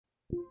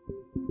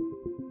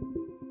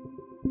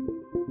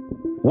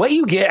What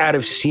you get out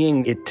of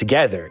seeing it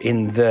together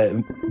in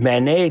the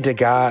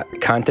Manet-Degas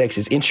context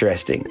is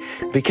interesting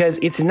because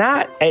it's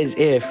not as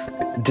if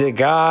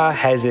Degas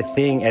has a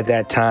thing at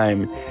that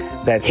time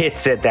that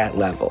hits at that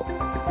level.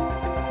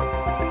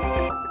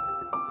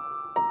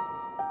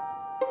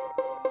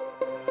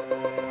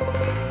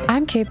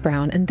 I'm Kate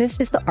Brown, and this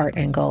is The Art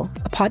Angle,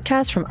 a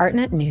podcast from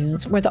ArtNet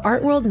News where the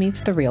art world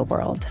meets the real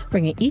world,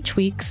 bringing each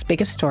week's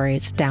biggest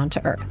stories down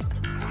to earth.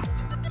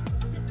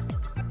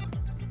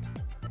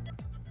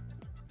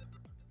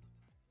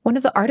 One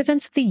of the art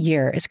events of the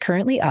year is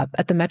currently up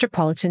at the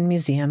Metropolitan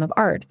Museum of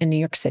Art in New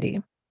York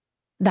City.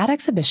 That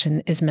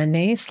exhibition is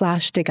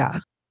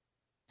Manet/Degas.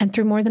 And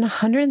through more than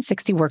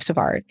 160 works of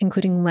art,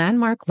 including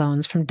landmark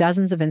loans from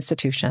dozens of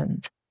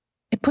institutions,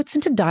 it puts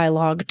into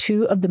dialogue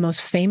two of the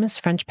most famous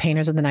French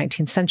painters of the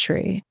 19th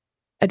century,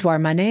 Edouard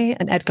Manet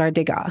and Edgar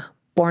Degas,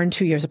 born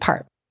 2 years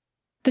apart.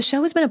 The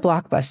show has been a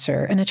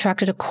blockbuster and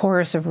attracted a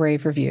chorus of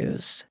rave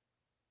reviews.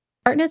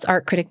 ArtNet's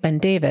art critic Ben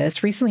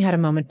Davis recently had a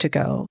moment to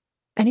go,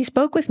 and he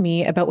spoke with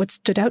me about what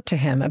stood out to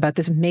him about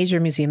this major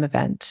museum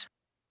event.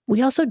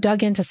 We also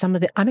dug into some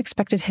of the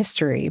unexpected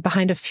history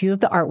behind a few of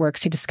the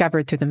artworks he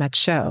discovered through the Met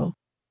show,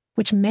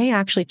 which may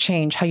actually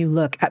change how you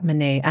look at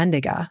Manet and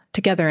Degas,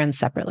 together and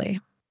separately.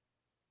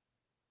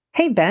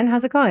 Hey, Ben,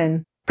 how's it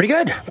going? Pretty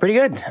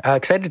good.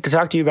 Excited to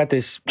talk to you about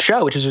this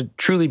show, which is a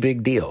truly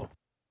big deal.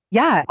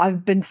 Yeah,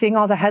 I've been seeing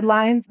all the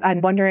headlines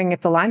and wondering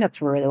if the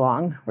lineups were really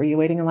long. Were you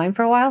waiting in line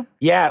for a while?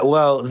 Yeah,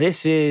 well,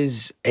 this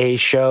is a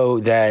show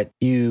that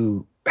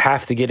you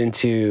have to get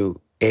into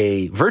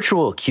a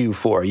virtual queue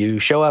for. You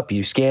show up,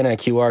 you scan a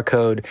QR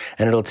code,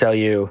 and it'll tell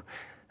you,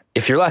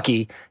 if you're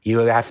lucky, you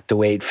have to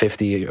wait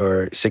 50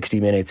 or 60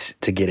 minutes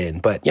to get in.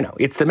 But,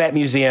 it's the Met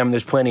Museum.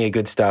 There's plenty of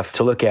good stuff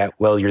to look at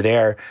while you're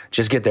there.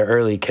 Just get there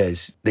early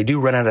because they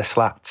do run out of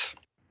slots.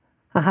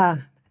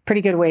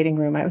 Pretty good waiting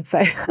room, I would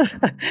say.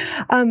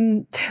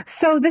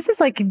 So this has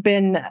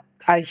been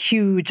a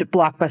huge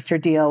blockbuster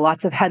deal.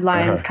 Lots of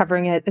headlines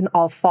covering it in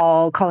all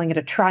fall, calling it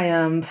a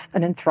triumph,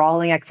 an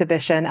enthralling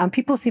exhibition.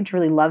 People seem to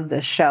really love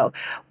this show.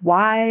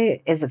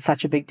 Why is it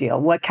such a big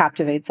deal? What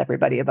captivates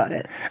everybody about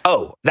it?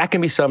 Oh, that can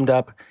be summed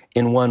up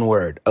in one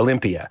word: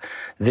 Olympia.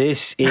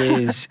 This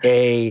is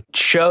a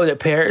show that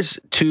pairs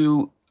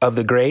two of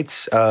the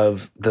greats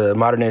of the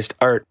modernist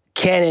art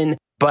canon,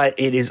 but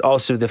it is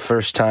also the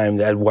first time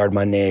that Edouard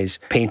Manet's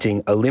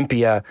painting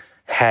Olympia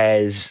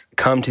has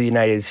come to the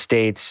United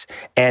States,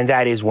 and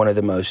that is one of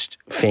the most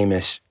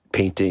famous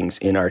paintings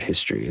in art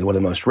history. One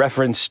of the most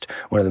referenced,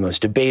 one of the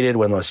most debated,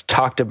 one of the most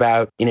talked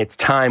about in its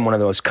time, one of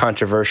the most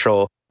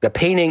controversial. The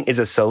painting is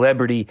a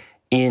celebrity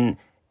in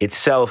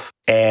itself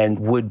and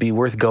would be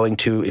worth going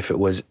to if it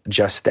was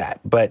just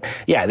that. But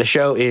yeah, the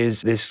show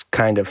is this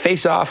kind of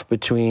face-off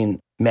between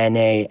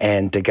Manet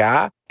and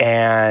Degas,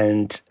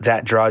 and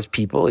that draws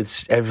people.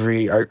 It's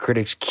every art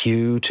critic's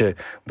cue to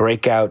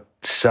break out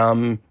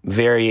some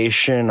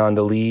variation on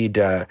the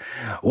lead.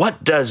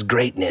 What does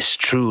greatness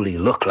truly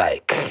look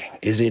like?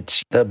 Is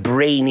it the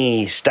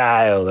brainy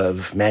style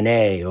of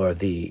Manet or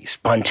the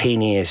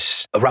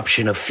spontaneous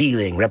eruption of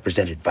feeling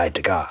represented by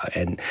Degas?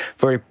 And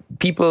for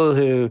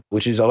people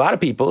which is a lot of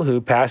people who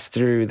pass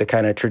through the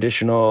kind of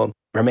traditional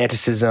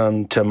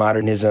Romanticism to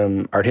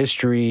modernism art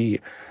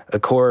history,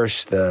 of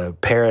course, the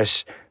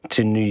Paris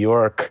to New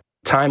York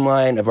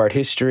timeline of art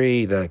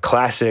history, the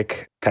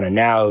classic kind of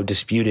now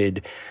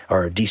disputed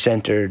or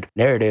decentered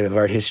narrative of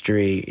art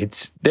history,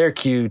 it's their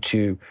cue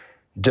to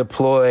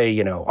deploy,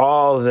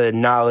 all the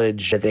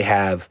knowledge that they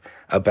have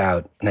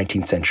about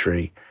 19th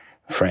century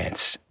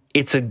France.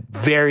 It's a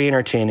very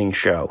entertaining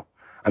show.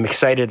 I'm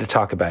excited to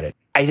talk about it.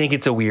 I think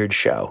it's a weird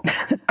show.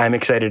 I'm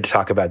excited to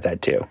talk about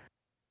that too.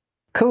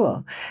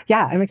 Cool.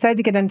 Yeah, I'm excited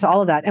to get into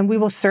all of that. And we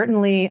will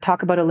certainly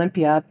talk about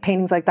Olympia.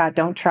 Paintings like that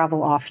don't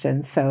travel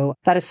often. So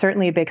that is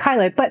certainly a big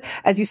highlight. But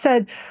as you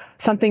said,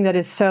 something that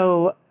is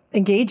so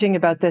engaging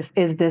about this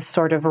is this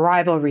sort of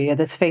rivalry,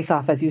 this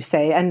face-off, as you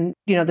say. And,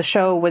 the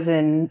show was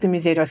in the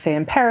Musée d'Orsay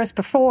in Paris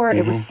before.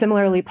 It was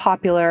similarly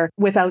popular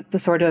without the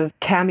sort of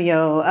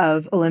cameo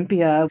of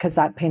Olympia, because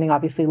that painting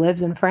obviously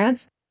lives in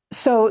France.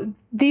 So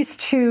these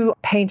two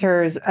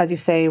painters, as you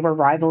say, were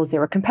rivals. They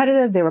were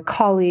competitive. They were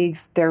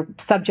colleagues. Their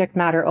subject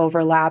matter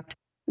overlapped.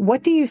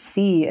 What do you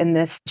see in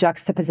this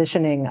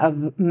juxtapositioning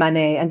of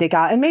Manet and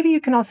Degas? And maybe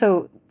you can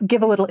also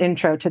give a little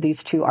intro to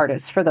these two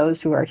artists for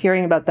those who are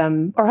hearing about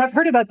them or have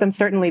heard about them,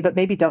 certainly, but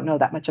maybe don't know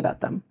that much about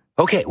them.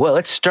 Okay, well,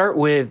 let's start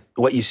with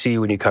what you see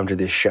when you come to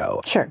this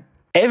show. Sure.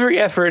 Every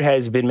effort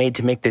has been made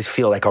to make this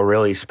feel like a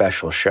really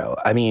special show.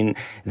 I mean,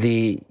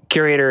 the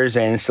curators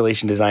and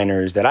installation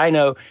designers that I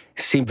know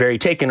seem very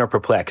taken or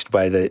perplexed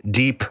by the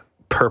deep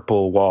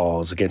purple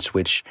walls against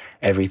which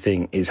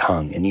everything is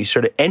hung. And you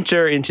sort of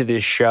enter into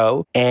this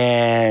show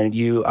and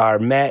you are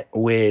met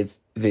with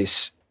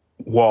this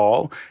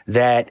wall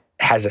that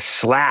has a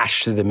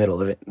slash through the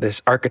middle of it,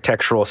 this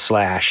architectural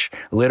slash,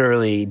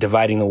 literally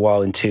dividing the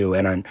wall in two.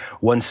 And on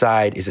one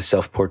side is a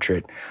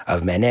self-portrait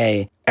of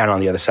Manet, and on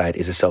the other side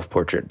is a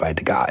self-portrait by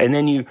Degas. And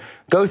then you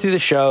go through the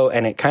show,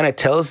 and it kind of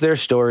tells their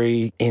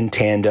story in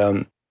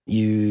tandem.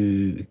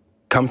 You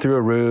come through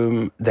a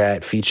room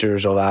that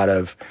features a lot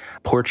of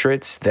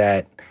portraits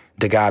that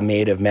Degas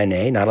made of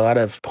Manet, not a lot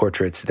of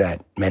portraits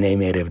that Manet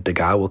made of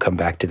Degas. We'll come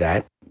back to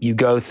that. You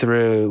go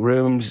through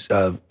rooms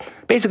of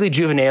basically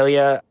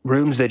juvenilia,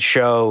 rooms that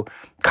show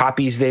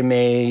copies they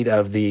made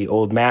of the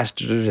old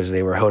masters as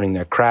they were honing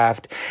their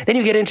craft. Then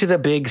you get into the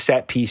big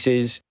set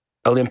pieces,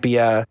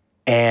 Olympia,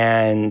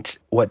 and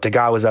what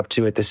Degas was up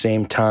to at the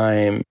same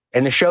time.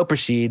 And the show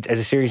proceeds as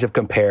a series of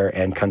compare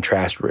and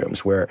contrast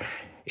rooms where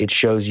it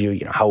shows you,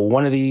 how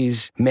one of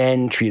these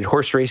men treated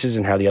horse races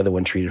and how the other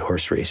one treated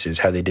horse races,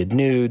 how they did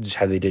nudes,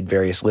 how they did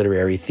various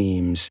literary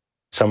themes,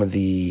 some of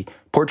the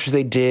portraits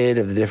they did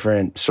of the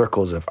different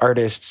circles of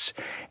artists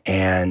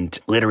and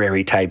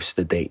literary types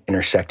that they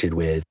intersected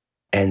with.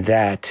 And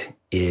that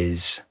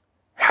is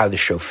how the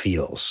show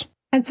feels.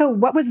 And so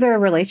what was their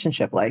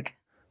relationship like?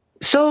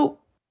 So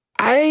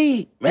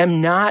I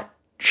am not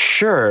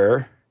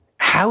sure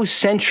how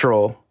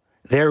central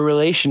their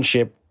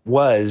relationship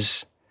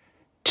was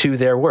to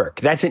their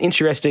work. That's an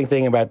interesting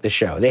thing about the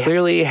show. They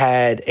clearly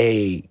had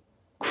a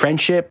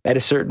friendship at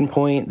a certain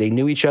point. They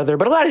knew each other,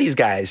 but a lot of these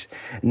guys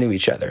knew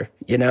each other,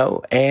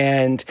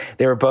 and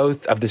they were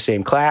both of the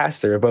same class.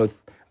 They were both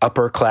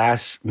upper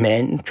class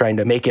men trying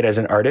to make it as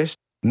an artist.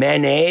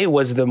 Manet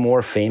was the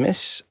more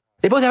famous.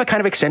 They both have a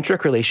kind of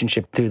eccentric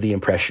relationship through the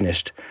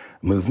Impressionist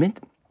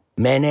movement.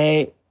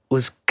 Manet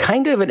was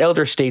kind of an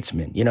elder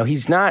statesman.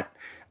 He's not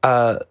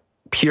a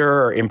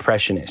pure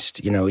impressionist.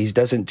 He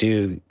doesn't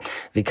do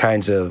the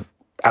kinds of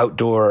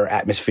outdoor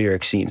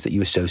atmospheric scenes that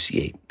you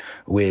associate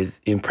with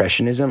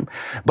Impressionism.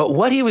 But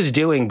what he was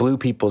doing blew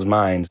people's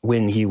minds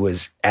when he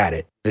was at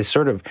it. This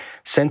sort of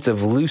sense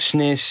of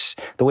looseness,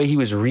 the way he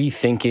was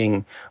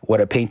rethinking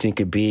what a painting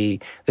could be,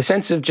 the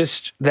sense of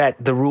just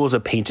that the rules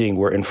of painting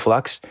were in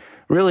flux,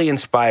 really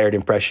inspired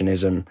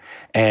Impressionism.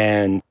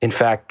 And in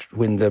fact,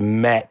 when the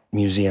Met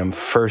Museum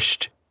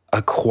first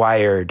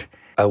acquired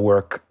a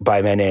work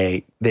by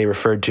Manet, they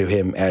referred to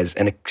him as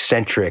an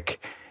eccentric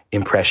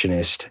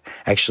impressionist,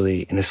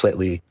 actually in a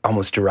slightly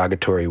almost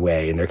derogatory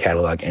way in their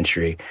catalog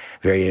entry,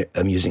 very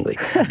amusingly.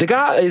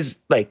 Degas is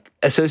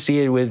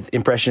associated with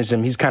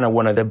Impressionism. He's kind of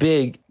one of the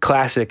big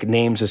classic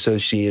names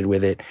associated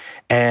with it.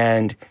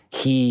 And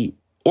he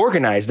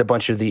organized a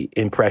bunch of the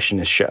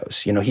Impressionist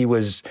shows. He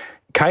was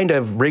kind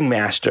of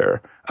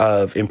ringmaster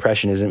of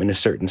Impressionism in a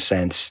certain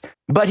sense.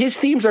 But his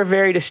themes are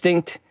very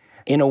distinct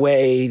in a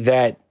way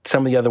that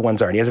some of the other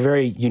ones aren't. He has a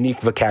very unique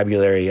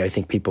vocabulary. I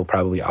think people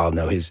probably all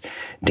know his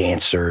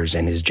dancers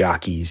and his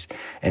jockeys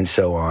and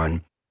so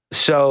on.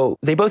 So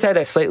they both had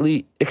a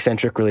slightly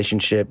eccentric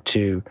relationship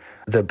to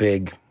the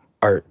big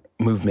art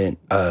movement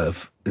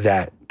of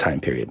that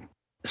time period.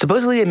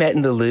 Supposedly they met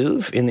in the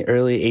Louvre in the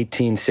early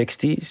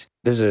 1860s.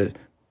 There's a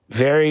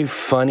very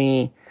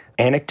funny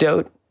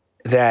anecdote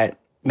that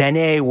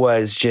Manet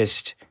was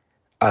just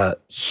a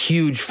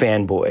huge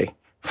fanboy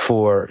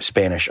for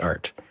Spanish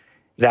art.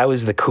 That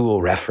was the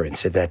cool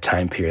reference at that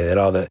time period that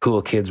all the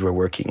cool kids were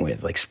working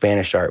with.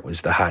 Spanish art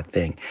was the hot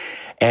thing.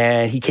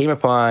 And he came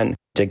upon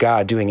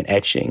Degas doing an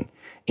etching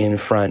in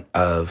front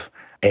of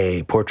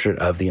a portrait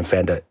of the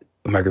Infanta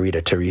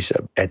Margarita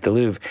Teresa at the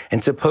Louvre.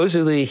 And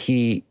supposedly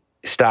he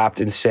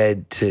stopped and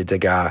said to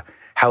Degas,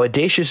 "How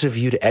audacious of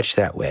you to etch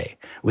that way,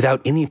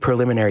 without any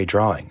preliminary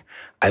drawing.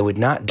 I would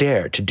not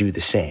dare to do the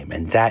same."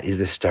 And that is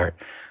the start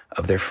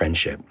of their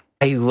friendship.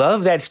 I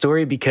love that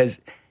story because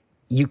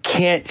you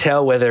can't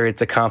tell whether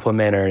it's a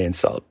compliment or an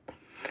insult,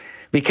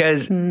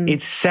 because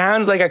it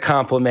sounds like a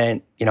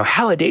compliment,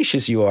 how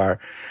audacious you are,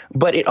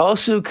 but it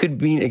also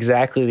could mean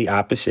exactly the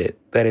opposite,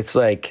 that it's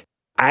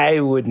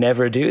I would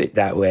never do it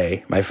that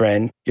way, my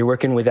friend. You're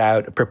working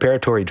without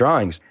preparatory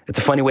drawings. It's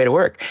a funny way to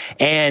work.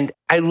 And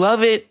I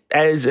love it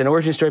as an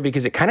origin story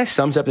because it kind of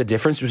sums up the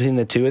difference between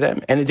the two of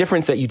them and the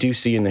difference that you do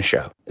see in the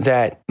show,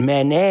 that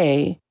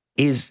Manet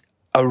is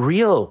a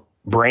real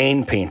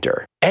brain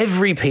painter.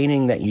 Every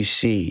painting that you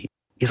see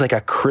is like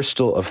a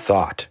crystal of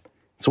thought.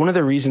 It's one of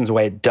the reasons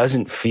why it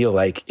doesn't feel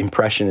like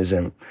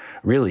Impressionism,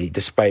 really,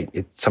 despite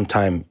its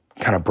sometimes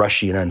kind of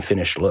brushy and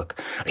unfinished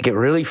look. It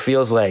really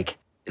feels like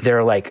there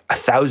are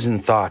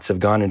 1,000 thoughts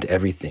have gone into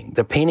everything.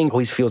 The painting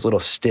always feels a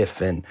little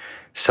stiff and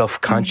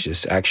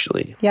self-conscious,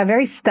 actually. Yeah,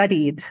 very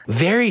studied.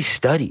 Very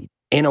studied.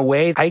 In a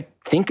way I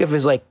think of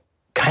as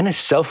kind of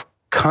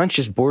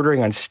self-conscious,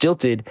 bordering on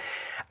stilted.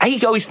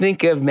 I always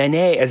think of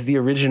Manet as the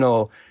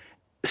original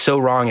so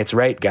wrong it's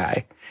right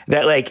guy.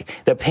 That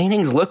the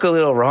paintings look a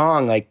little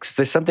wrong,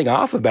 there's something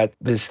off about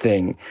this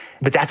thing,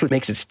 but that's what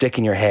makes it stick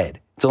in your head.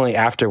 It's only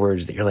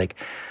afterwards that you're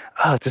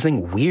oh, there's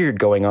something weird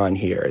going on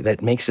here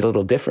that makes it a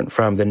little different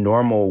from the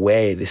normal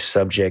way this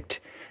subject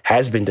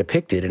has been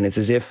depicted. And it's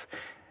as if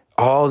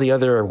all the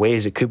other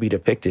ways it could be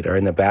depicted are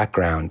in the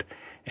background,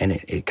 and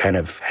it kind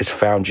of has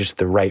found just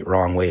the right,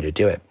 wrong way to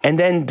do it. And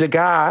then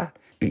Degas,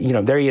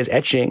 there he is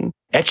etching,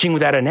 etching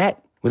without a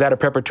net, without a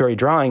preparatory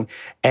drawing.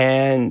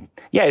 And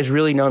yeah, is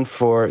really known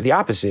for the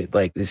opposite,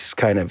 like this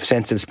kind of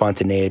sense of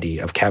spontaneity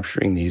of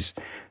capturing these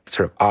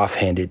sort of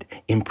offhanded,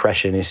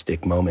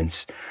 impressionistic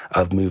moments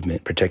of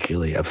movement,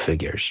 particularly of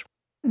figures.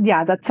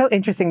 Yeah, that's so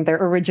interesting.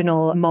 Their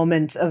original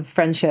moment of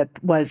friendship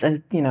was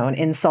an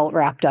insult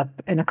wrapped up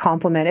in a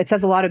compliment. It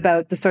says a lot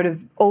about the sort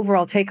of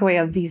overall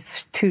takeaway of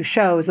these two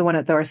shows, the one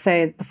at the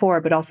Orsay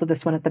before, but also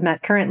this one at the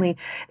Met currently,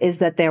 is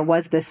that there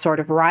was this sort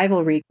of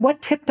rivalry.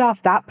 What tipped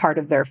off that part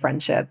of their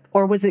friendship?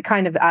 Or was it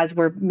kind of, as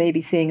we're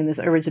maybe seeing in this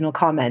original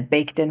comment,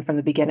 baked in from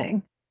the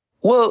beginning?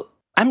 Well,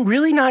 I'm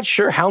really not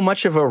sure how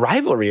much of a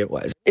rivalry it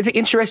was. It's an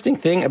interesting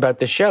thing about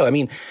the show. I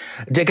mean,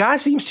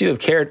 Degas seems to have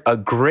cared a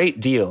great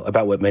deal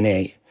about what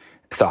Manet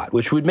thought,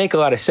 which would make a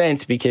lot of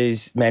sense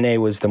because Manet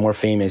was the more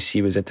famous.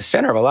 He was at the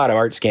center of a lot of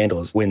art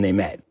scandals when they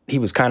met. He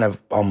was kind of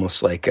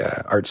almost like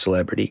an art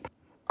celebrity.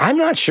 I'm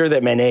not sure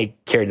that Manet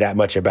cared that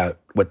much about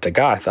what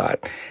Degas thought.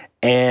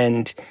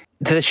 And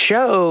the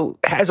show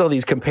has all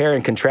these compare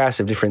and contrast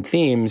of different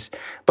themes,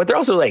 but they're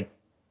also like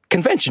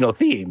conventional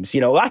themes.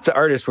 Lots of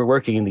artists were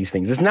working in these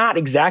things. It's not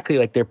exactly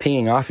like they're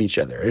pinging off each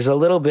other. There's a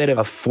little bit of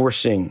a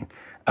forcing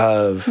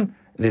of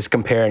this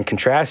compare and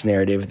contrast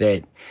narrative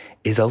that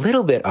is a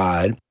little bit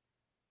odd.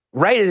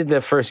 Right in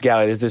the first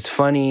gallery, there's this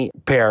funny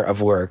pair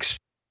of works,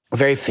 a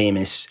very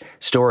famous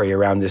story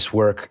around this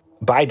work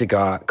by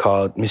Degas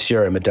called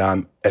Monsieur and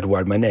Madame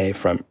Edouard Manet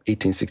from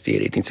 1868,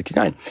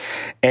 1869.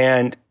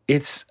 And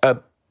it's a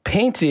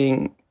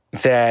painting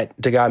that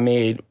Degas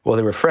made while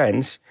they were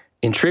friends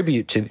in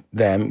tribute to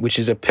them, which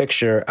is a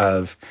picture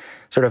of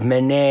sort of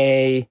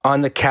Manet on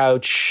the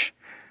couch,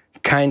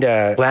 kind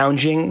of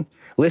lounging,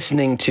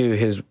 listening to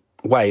his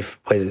wife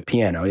play the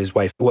piano. His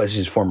wife was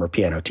his former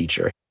piano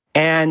teacher.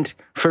 And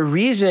for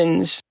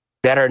reasons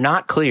that are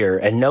not clear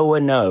and no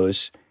one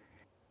knows,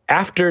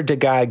 after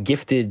Degas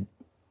gifted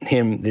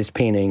him this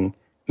painting,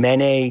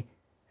 Manet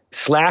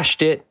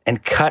slashed it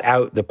and cut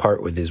out the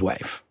part with his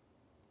wife.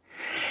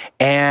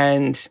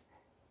 And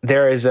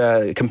there is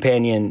a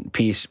companion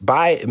piece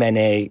by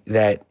Manet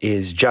that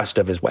is just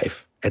of his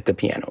wife at the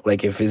piano,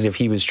 as if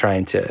he was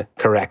trying to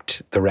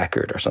correct the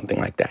record or something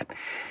like that.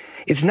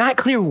 It's not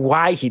clear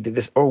why he did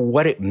this or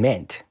what it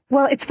meant.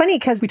 Well, it's funny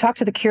because we talked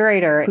to the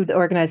curator who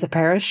organized the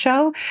Paris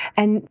show,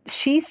 and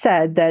she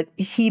said that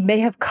he may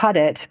have cut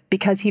it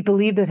because he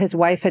believed that his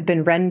wife had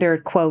been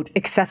rendered, quote,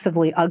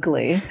 excessively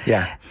ugly.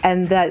 Yeah.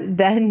 And that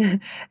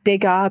then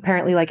Degas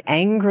apparently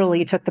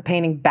angrily took the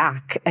painting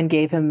back and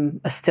gave him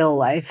a still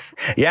life.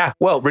 Yeah.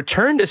 Well,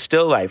 return to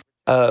still life.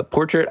 A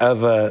portrait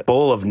of a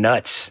bowl of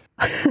nuts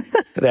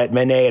that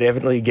Manet had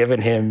evidently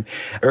given him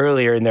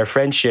earlier in their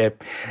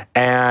friendship.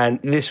 And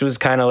this was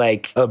kind of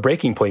like a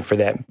breaking point for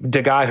them.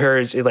 Degas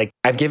hears,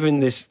 I've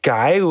given this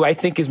guy who I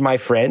think is my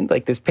friend,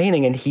 this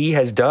painting, and he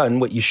has done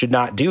what you should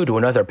not do to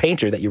another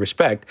painter that you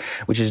respect,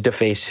 which is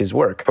deface his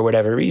work for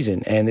whatever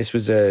reason. And this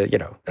was a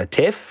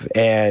tiff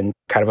and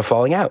kind of a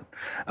falling out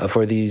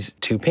for these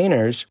two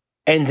painters.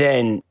 And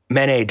then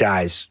Manet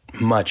dies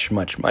much,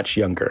 much, much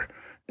younger.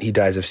 He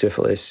dies of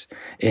syphilis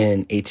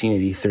in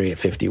 1883 at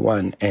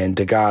 51, and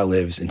Degas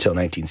lives until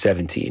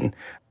 1917,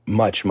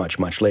 much, much,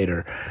 much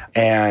later,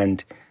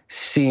 and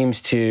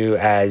seems to,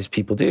 as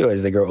people do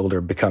as they grow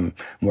older, become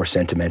more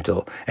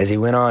sentimental, as he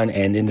went on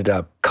and ended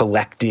up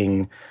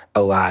collecting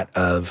a lot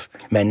of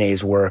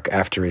Manet's work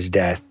after his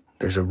death.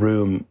 There's a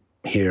room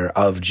here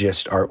of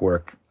just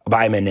artwork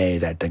by Manet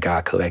that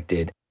Degas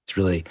collected. It's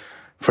really,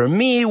 for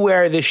me,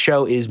 where this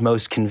show is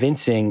most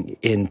convincing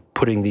in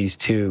putting these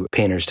two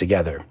painters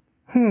together.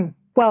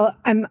 Well,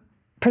 I'm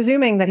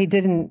presuming that he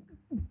didn't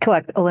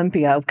collect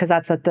Olympia because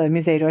that's at the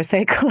Musée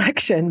d'Orsay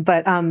collection.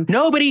 But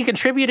no, but he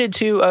contributed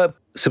to a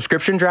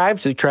subscription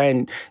drive to try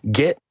and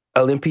get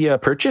Olympia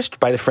purchased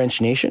by the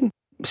French nation.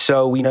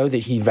 So we know that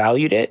he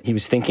valued it. He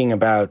was thinking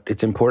about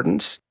its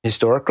importance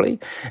historically.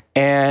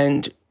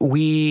 And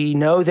we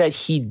know that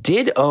he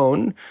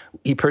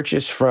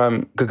purchased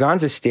from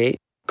Gauguin's estate,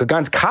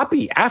 Gauguin's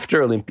copy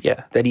after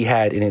Olympia that he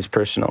had in his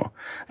personal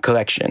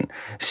collection.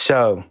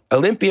 So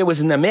Olympia was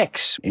in the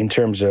mix in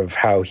terms of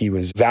how he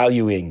was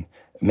valuing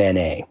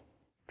Manet.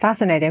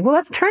 Fascinating. Well,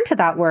 let's turn to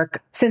that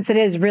work, since it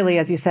is really,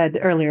 as you said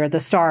earlier, the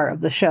star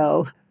of the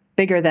show,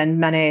 bigger than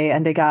Manet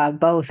and Degas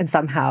both, and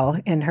somehow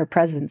in her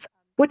presence.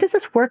 What does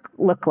this work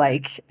look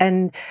like?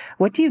 And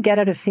what do you get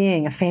out of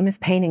seeing a famous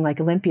painting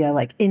like Olympia,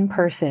 in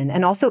person,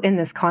 and also in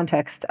this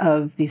context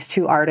of these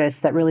two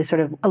artists that really sort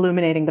of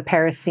illuminating the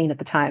Paris scene at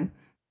the time?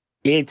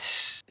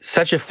 It's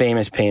such a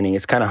famous painting.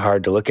 It's kind of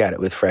hard to look at it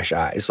with fresh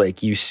eyes.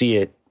 You see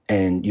it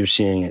and you're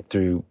seeing it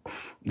through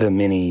the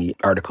many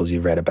articles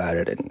you've read about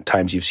it and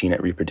times you've seen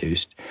it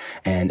reproduced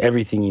and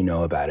everything you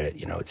know about it.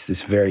 It's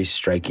this very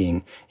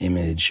striking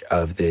image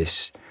of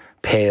this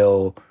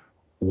pale,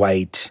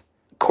 white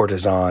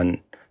courtesan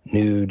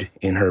nude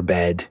in her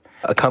bed,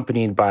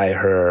 accompanied by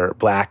her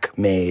black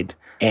maid.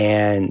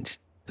 And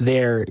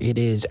there it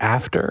is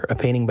after a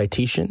painting by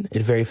Titian.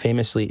 It very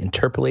famously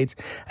interpolates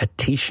a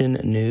Titian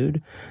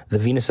nude, the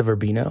Venus of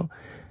Urbino.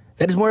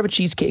 That is more of a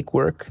cheesecake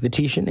work, the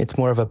Titian. It's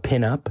more of a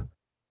pin-up.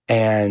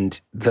 And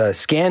the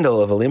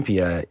scandal of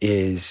Olympia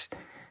is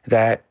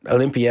that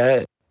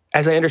Olympia,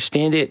 as I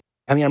understand it,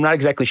 I mean, I'm not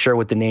exactly sure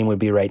what the name would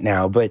be right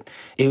now, but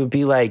it would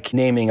be like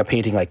naming a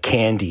painting like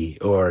Candy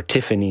or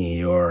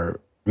Tiffany or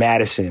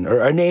Madison,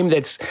 or a name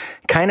that's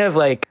kind of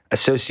like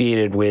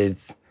associated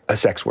with a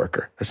sex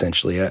worker,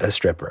 essentially, a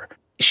stripper.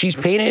 She's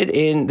painted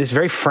in this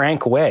very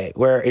frank way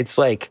where it's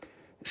like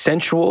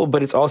sensual,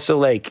 but it's also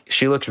like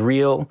she looks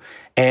real.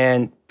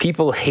 And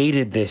people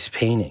hated this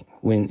painting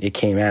when it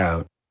came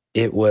out.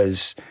 It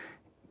was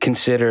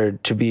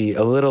considered to be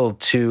a little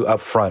too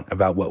upfront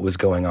about what was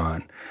going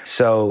on.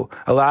 So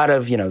a lot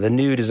of, the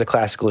nude is a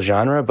classical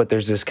genre, but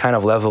there's this kind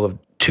of level of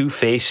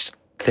two-faced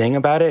thing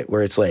about it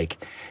where it's like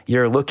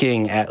you're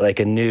looking at like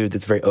a nude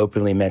that's very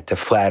openly meant to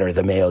flatter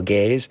the male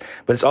gaze,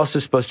 but it's also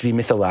supposed to be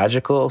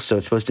mythological. So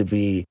it's supposed to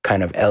be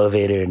kind of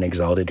elevated and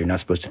exalted. You're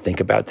not supposed to think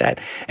about that.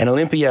 And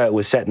Olympia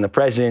was set in the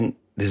present.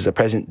 This is a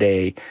present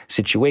day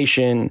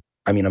situation.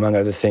 I mean, among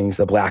other things,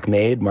 the Black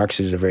Maid marks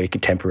as a very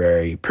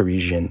contemporary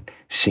Parisian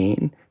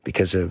scene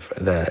because of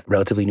the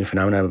relatively new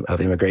phenomenon of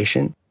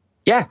immigration.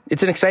 Yeah,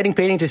 it's an exciting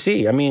painting to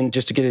see. I mean,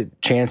 just to get a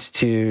chance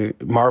to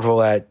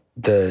marvel at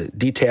the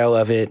detail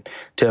of it,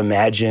 to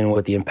imagine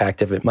what the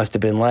impact of it must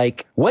have been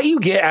like. What you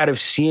get out of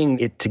seeing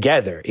it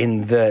together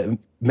in the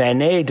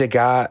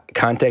Manet-Degas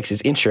context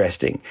is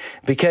interesting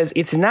because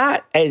it's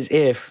not as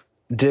if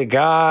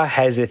Degas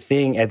has a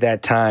thing at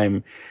that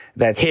time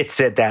that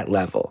hits at that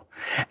level.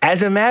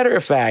 As a matter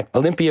of fact,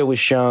 Olympia was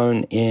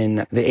shown in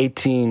the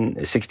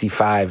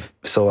 1865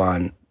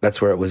 Salon.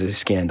 That's where it was a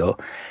scandal.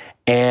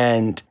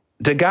 And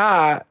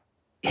Degas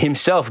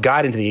himself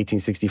got into the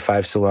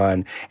 1865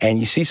 Salon, and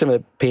you see some of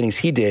the paintings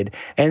he did,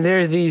 and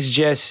they're these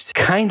just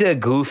kind of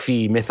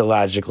goofy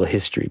mythological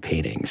history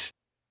paintings.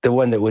 The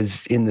one that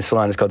was in the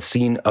Salon is called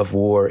Scene of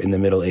War in the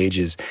Middle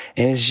Ages,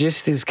 and it's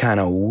just this kind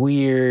of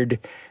weird,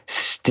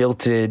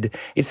 stilted.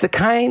 It's the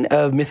kind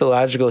of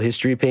mythological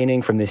history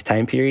painting from this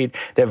time period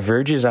that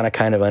verges on a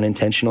kind of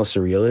unintentional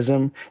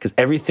surrealism because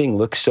everything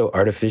looks so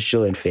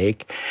artificial and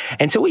fake.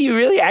 And so what you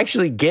really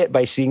actually get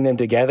by seeing them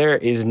together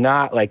is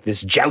not like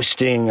this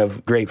jousting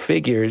of great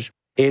figures.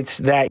 It's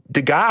that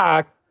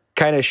Degas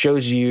kind of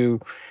shows you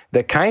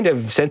the kind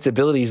of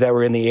sensibilities that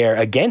were in the air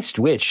against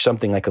which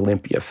something like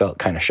Olympia felt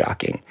kind of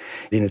shocking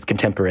in its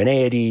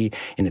contemporaneity,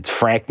 in its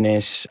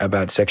frankness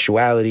about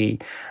sexuality,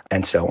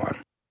 and so on.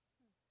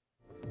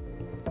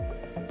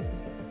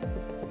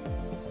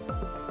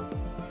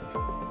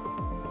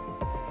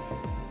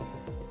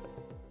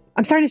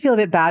 I'm starting to feel a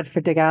bit bad for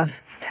Degas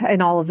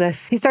in all of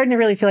this. He's starting to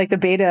really feel like the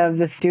beta of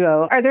this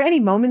duo. Are there any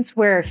moments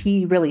where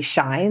he really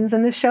shines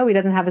in this show? He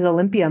doesn't have his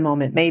Olympia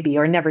moment, maybe,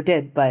 or never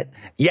did, but...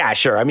 Yeah,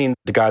 sure. I mean,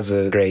 Degas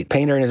is a great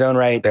painter in his own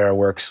right. There are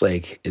works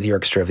like The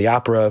Orchestra of the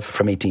Opera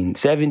from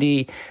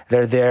 1870 that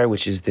are there,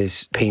 which is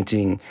this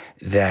painting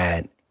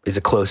that is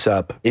a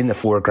close-up. In the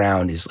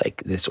foreground is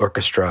like this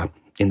orchestra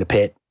in the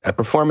pit. A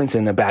performance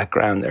in the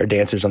background, there are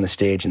dancers on the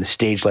stage, and the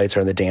stage lights are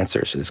on the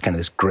dancers. So it's kind of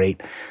this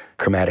great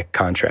chromatic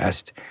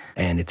contrast,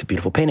 and it's a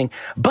beautiful painting.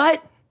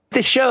 But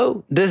the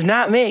show does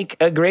not make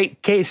a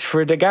great case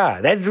for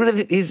Degas. That's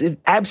what is an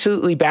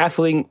absolutely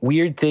baffling,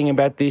 weird thing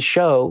about this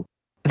show.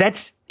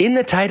 That's in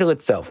the title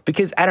itself.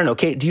 Because, I don't know,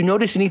 Kate, do you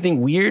notice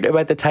anything weird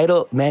about the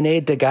title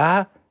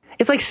Manet-Degas?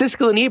 It's like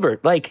Siskel and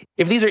Ebert. Like,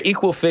 if these are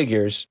equal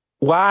figures,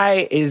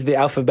 why is the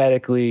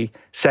alphabetically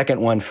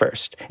second one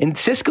first? In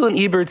Siskel and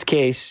Ebert's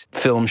case,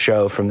 film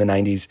show from the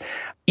 90s,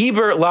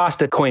 Ebert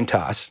lost a coin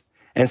toss,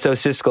 and so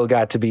Siskel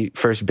got to be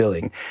first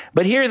billing.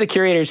 But here the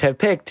curators have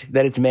picked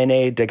that it's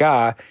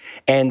Manet-Degas,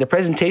 and the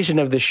presentation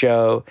of the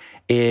show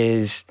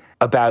is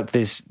about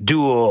this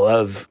duel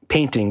of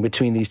painting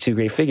between these two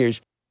great figures.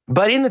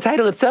 But in the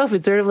title itself,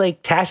 it sort of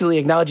like tacitly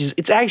acknowledges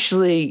it's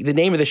actually, the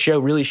name of the show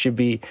really should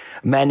be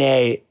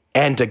Manet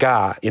and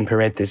Degas in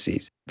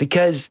parentheses.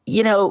 Because,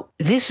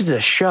 this is a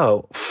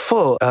show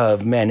full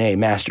of Manet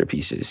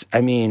masterpieces.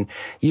 I mean,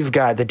 you've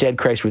got The Dead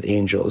Christ with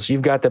Angels,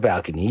 you've got The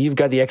Balcony, you've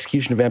got The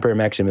Execution of Emperor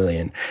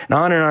Maximilian, and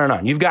on and on and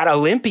on. You've got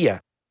Olympia.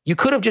 You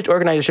could have just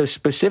organized a show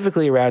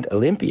specifically around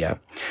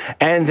Olympia.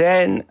 And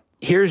then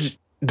here's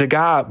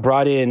Degas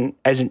brought in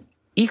as an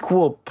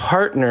equal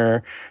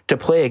partner to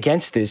play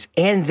against this.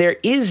 And there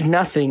is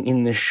nothing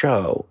in the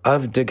show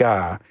of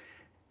Degas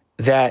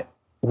that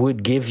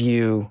would give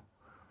you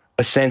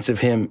a sense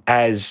of him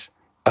as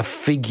a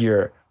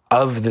figure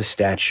of the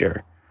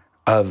stature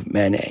of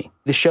Manet.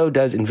 The show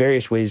does, in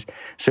various ways,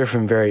 serve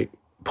him very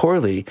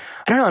poorly.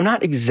 I don't know, I'm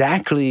not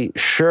exactly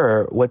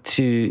sure what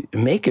to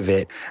make of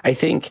it. I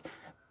think,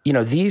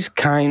 these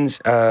kinds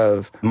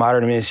of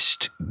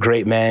modernist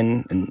great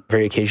men and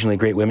very occasionally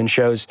great women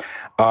shows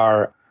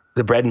are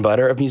the bread and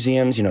butter of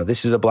museums.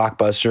 This is a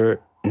Blockbuster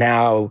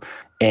now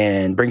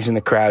and brings in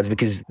the crowds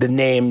because the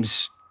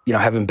names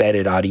have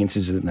embedded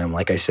audiences in them.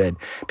 Like I said,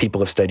 people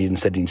have studied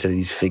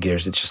these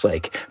figures. It's just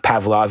like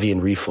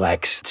Pavlovian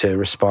reflex to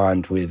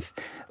respond with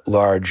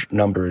large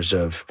numbers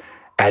of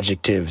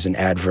adjectives and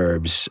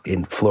adverbs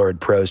in florid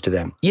prose to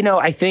them.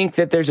 I think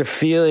that there's a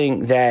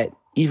feeling that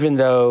even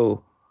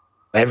though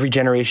Every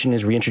generation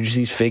is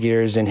reintroducing these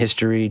figures in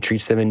history,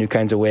 treats them in new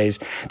kinds of ways.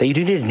 That you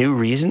do need new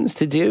reasons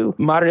to do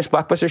modernist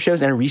blockbuster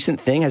shows. And a recent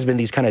thing has been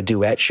these kind of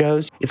duet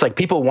shows. It's like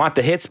people want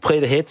the hits, play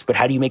the hits, but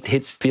how do you make the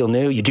hits feel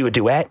new? You do a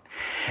duet.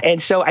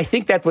 And so I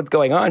think that's what's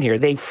going on here.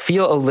 They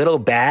feel a little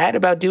bad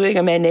about doing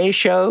a Manet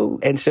show.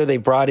 And so they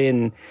brought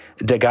in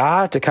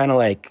Degas to kind of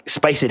like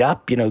spice it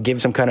up,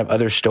 give some kind of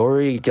other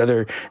story,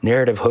 other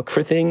narrative hook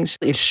for things.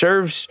 It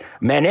serves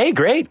Manet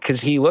great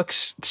because he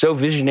looks so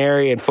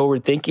visionary and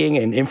forward thinking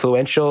and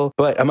influential.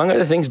 But among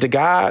other things,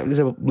 Degas is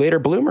a later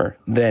bloomer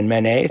than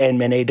Manet, and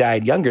Manet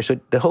died younger. So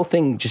the whole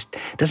thing just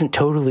doesn't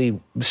totally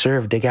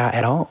serve Degas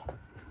at all.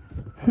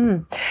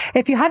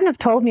 If you hadn't have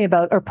told me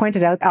about or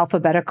pointed out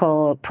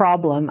alphabetical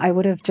problem, I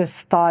would have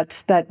just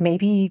thought that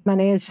maybe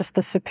Manet is just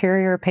the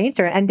superior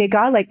painter. And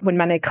Degas, like when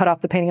Manet cut off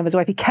the painting of his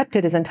wife, he kept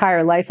it his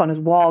entire life on his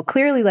wall.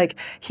 Clearly, like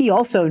he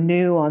also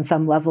knew on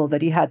some level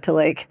that he had to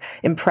like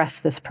impress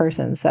this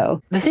person.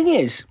 So the thing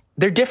is,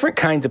 they're different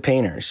kinds of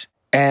painters.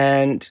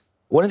 And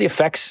one of the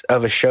effects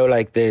of a show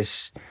like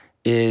this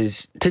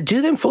is to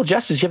do them full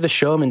justice, you have to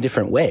show them in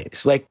different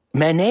ways. Like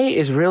Manet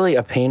is really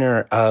a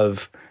painter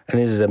of, and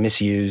this is a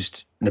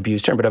misused and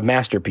abused term, but of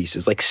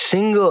masterpieces, like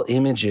single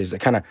images that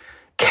kind of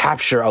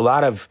capture a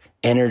lot of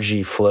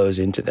energy flows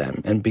into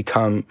them and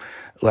become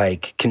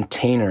like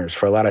containers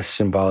for a lot of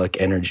symbolic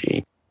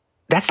energy.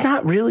 That's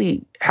not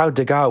really how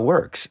Degas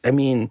works. I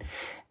mean,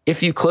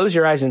 if you close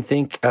your eyes and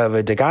think of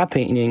a Degas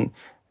painting,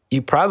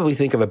 you probably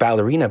think of a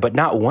ballerina, but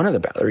not one of the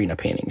ballerina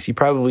paintings. You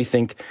probably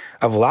think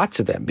of lots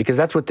of them because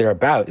that's what they're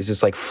about, is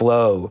this like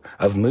flow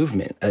of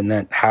movement, and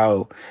that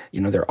how,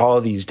 there are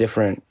all these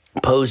different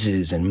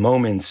poses and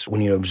moments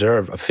when you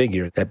observe a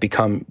figure that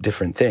become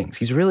different things.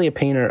 He's really a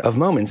painter of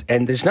moments.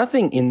 And there's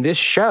nothing in this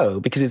show,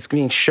 because it's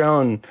being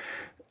shown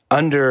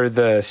under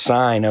the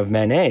sign of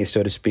Manet,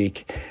 so to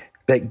speak,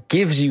 that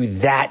gives you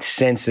that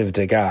sense of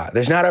Degas.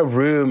 There's not a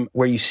room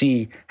where you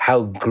see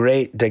how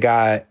great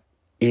Degas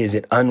is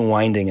at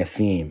unwinding a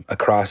theme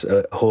across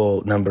a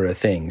whole number of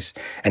things,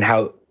 and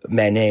how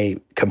Manet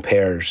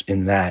compares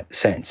in that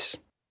sense.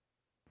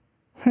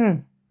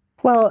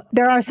 Well,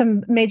 there are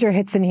some major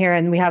hits in here,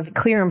 and we have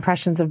clear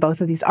impressions of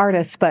both of these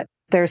artists, but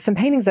there's some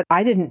paintings that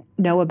I didn't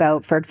know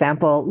about, for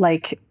example.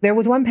 Like, there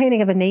was one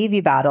painting of a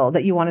Navy battle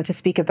that you wanted to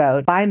speak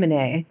about by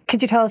Manet.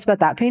 Could you tell us about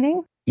that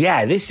painting?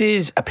 Yeah, this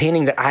is a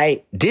painting that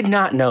I did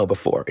not know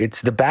before.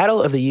 It's the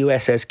Battle of the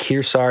USS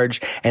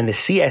Kearsarge and the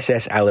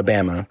CSS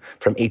Alabama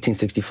from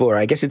 1864.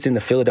 I guess it's in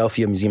the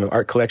Philadelphia Museum of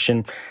Art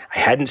collection. I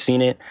hadn't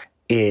seen it.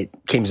 It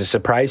came as a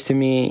surprise to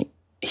me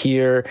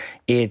here.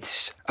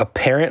 It's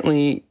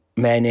apparently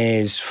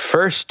Manet's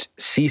first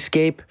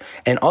seascape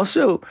and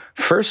also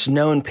first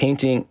known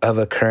painting of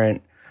a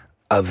current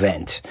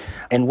event.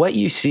 And what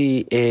you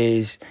see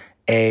is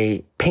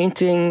a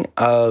painting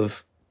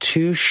of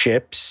two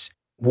ships.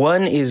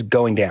 One is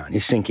going down,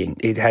 is sinking.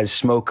 It has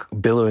smoke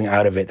billowing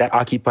out of it. That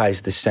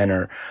occupies the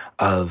center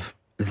of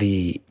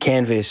the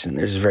canvas, and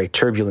there's a very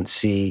turbulent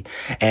sea.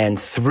 And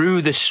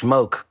through the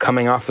smoke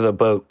coming off of the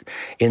boat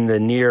in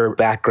the near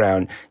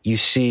background, you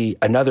see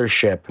another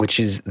ship, which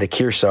is the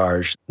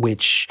Kearsarge,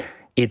 which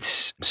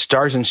its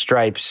Stars and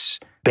Stripes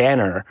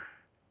banner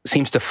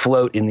seems to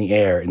float in the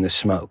air in the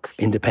smoke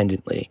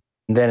independently.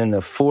 And then in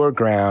the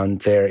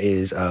foreground, there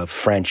is a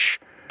French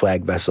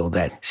flag vessel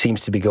that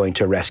seems to be going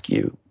to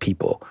rescue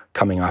people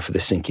coming off of the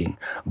sinking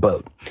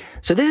boat.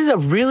 So this is a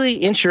really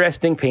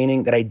interesting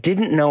painting that I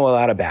didn't know a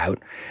lot about,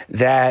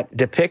 that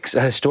depicts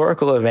a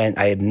historical event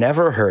I had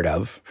never heard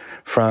of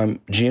from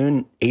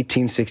June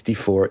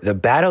 1864, the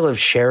Battle of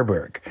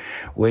Cherbourg,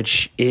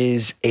 which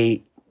is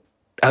a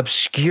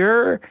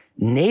obscure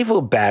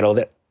naval battle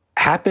that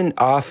happened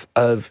off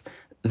of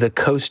the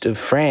coast of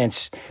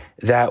France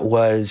that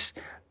was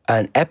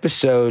an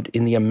episode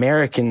in the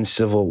American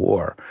Civil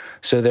War.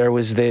 So there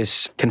was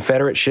this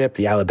Confederate ship,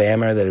 the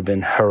Alabama, that had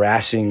been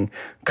harassing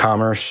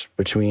commerce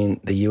between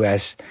the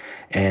U.S.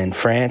 and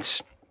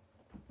France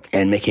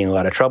and making a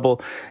lot of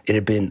trouble. It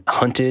had been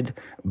hunted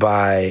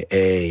by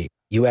a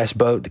U.S.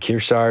 boat, the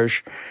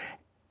Kearsarge,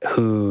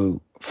 who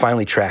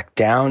finally tracked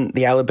down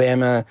the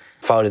Alabama,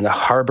 followed in the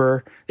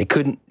harbor. They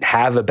couldn't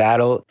have a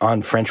battle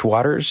on French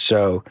waters,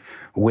 so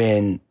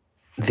when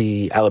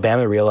the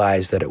Alabama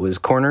realized that it was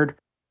cornered,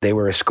 they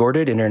were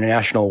escorted in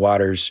international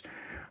waters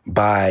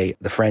by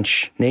the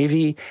French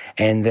Navy,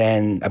 and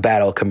then a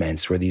battle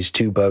commenced where these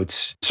two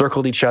boats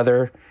circled each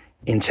other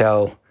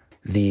until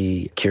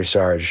the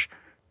Kearsarge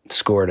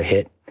scored a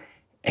hit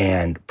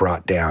and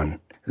brought down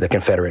the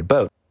Confederate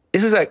boat.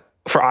 This was,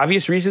 for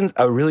obvious reasons,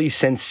 a really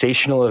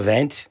sensational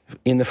event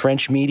in the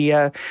French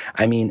media.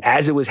 I mean,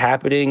 as it was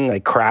happening,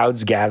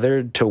 crowds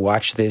gathered to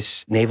watch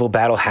this naval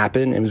battle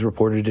happen. It was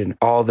reported in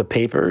all the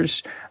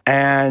papers.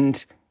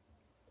 And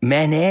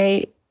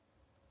Manet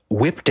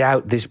whipped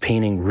out this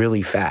painting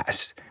really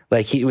fast.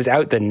 He was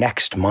out the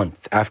next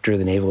month after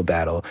the naval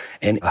battle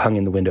and hung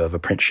in the window of a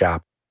print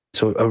shop.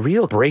 So a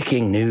real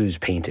breaking news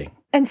painting.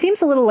 And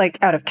seems a little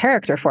out of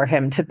character for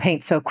him to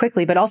paint so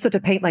quickly, but also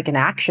to paint an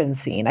action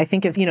scene. I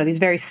think of, these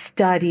very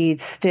studied,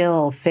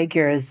 still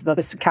figures of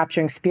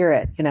capturing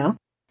spirit,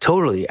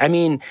 Totally. I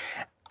mean,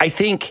 I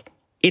think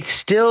it's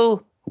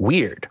still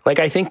weird. Like,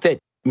 I think that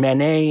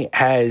Manet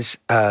has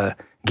a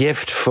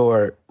gift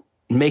for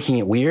making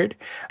it weird.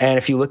 And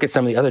if you look at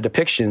some of the other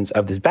depictions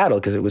of this battle,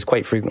 because it was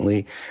quite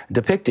frequently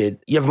depicted,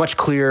 you have a much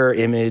clearer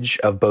image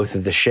of both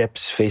of the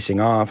ships facing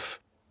off.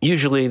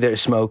 Usually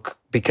there's smoke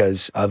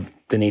because of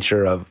the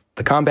nature of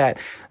the combat,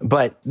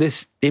 but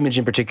this image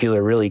in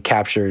particular really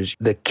captures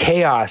the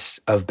chaos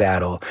of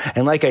battle.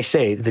 And like I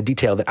say, the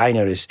detail that I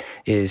notice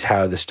is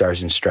how the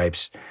Stars and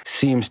Stripes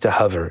seems to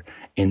hover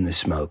in the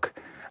smoke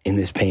in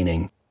this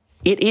painting.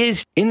 It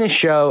is, in the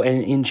show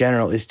and in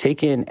general, is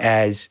taken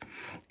as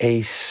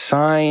a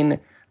sign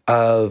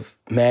of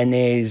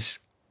Manet's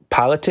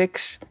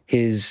politics,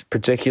 his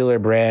particular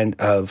brand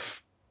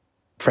of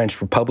French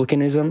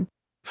republicanism.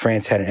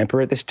 France had an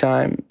emperor at this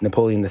time,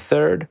 Napoleon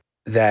III,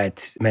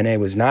 that Manet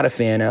was not a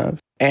fan of.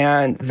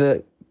 And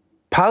the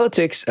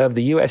politics of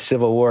the U.S.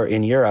 Civil War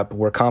in Europe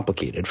were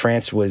complicated.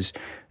 France was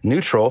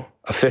neutral,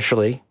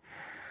 officially,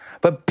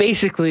 but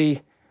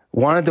basically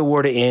wanted the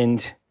war to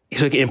end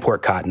so he could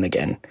import cotton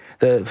again.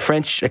 The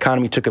French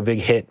economy took a big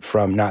hit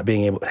from not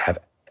being able to have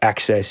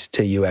access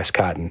to U.S.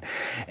 cotton.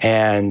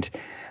 And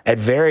at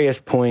various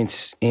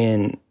points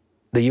in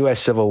the U.S.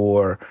 Civil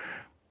War,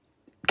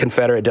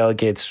 Confederate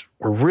delegates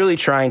were really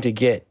trying to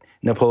get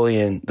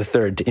Napoleon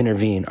III to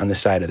intervene on the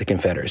side of the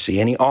Confederacy,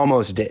 and he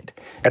almost did.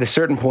 At a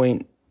certain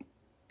point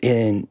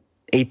in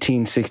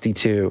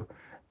 1862,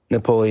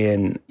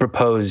 Napoleon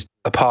proposed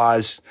a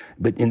pause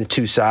but in the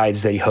two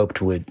sides that he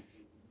hoped would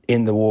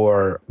end the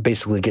war,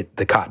 basically get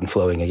the cotton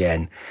flowing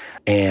again.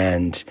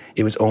 And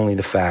it was only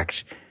the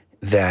fact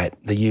that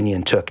the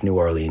Union took New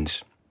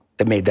Orleans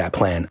that made that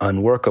plan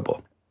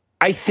unworkable.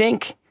 I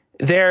think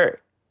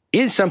there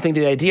is something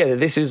to the idea that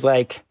this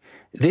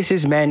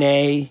is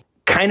Manet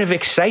kind of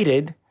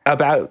excited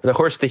about the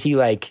horse that he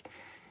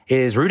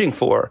is rooting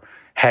for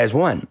has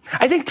won.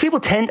 I think people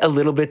tend a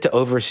little bit to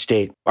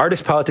overstate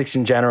artist politics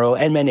in general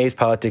and Manet's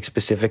politics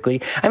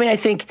specifically. I mean, I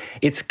think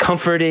it's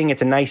comforting.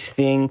 It's a nice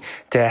thing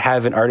to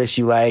have an artist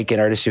you like, an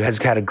artist who has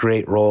had a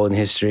great role in the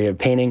history of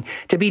painting,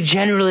 to be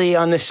generally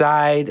on the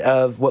side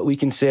of what we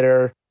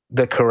consider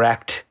the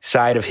correct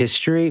side of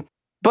history.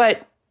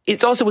 But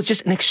it's also was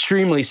just an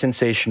extremely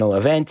sensational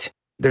event.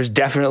 There's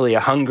definitely a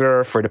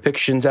hunger for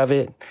depictions of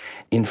it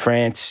in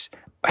France.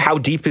 How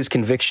deep his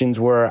convictions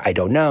were, I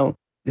don't know.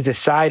 It's a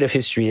side of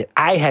history that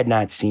I had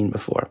not seen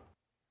before.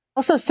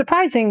 Also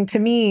surprising to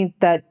me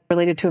that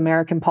related to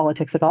American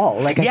politics at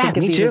all. I think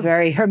of these as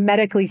very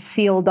hermetically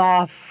sealed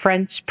off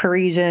French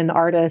Parisian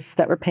artists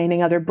that were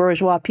painting other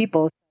bourgeois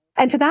people.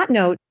 And to that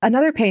note,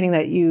 another painting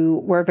that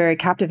you were very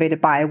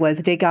captivated by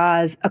was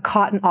Degas' A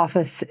Cotton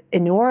Office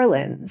in New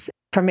Orleans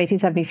from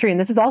 1873. And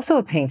this is also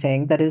a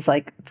painting that is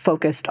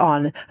focused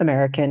on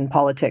American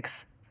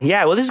politics.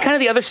 Yeah, well, this is kind of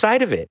the other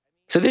side of it.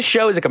 So this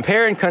show is a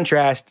compare and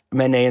contrast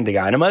Manet and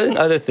Degas. And among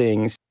other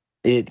things,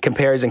 it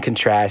compares and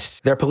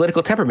contrasts their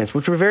political temperaments,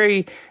 which were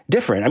very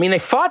different. I mean, they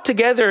fought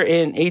together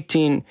in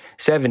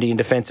 1870 in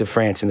defense of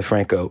France in the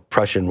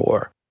Franco-Prussian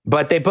War,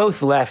 but they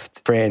both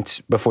left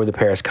France before the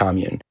Paris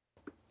Commune.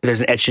 There's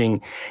an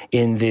etching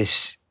in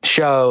this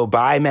show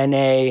by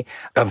Manet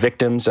of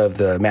victims of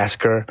the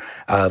massacre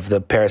of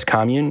the Paris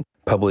Commune,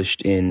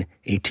 published in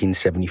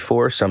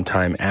 1874,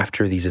 sometime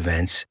after these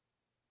events.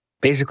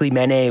 Basically,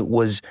 Manet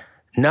was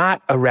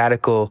not a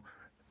radical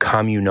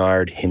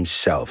communard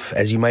himself.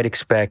 As you might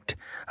expect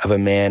of a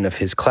man of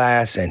his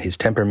class and his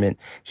temperament,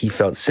 he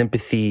felt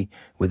sympathy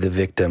with the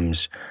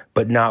victims,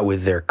 but not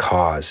with their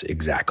cause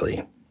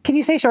exactly. Can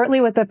you say shortly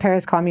what the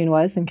Paris Commune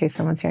was, in case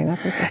someone's hearing that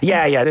for the first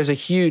time? Yeah. There's a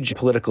huge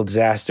political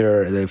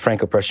disaster, the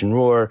Franco-Prussian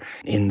War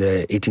in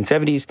the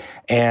 1870s,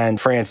 and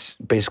France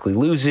basically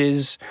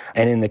loses.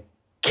 And in the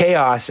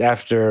chaos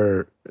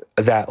after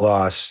that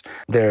loss,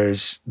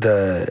 there's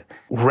the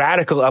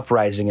radical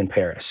uprising in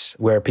Paris,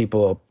 where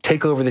people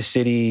take over the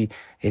city.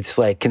 It's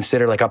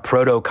considered a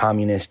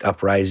proto-communist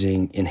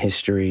uprising in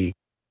history,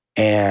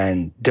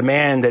 and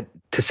demand that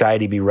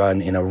society be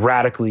run in a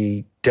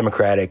radically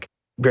democratic,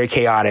 very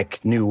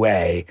chaotic new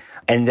way.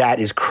 And that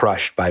is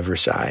crushed by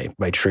Versailles,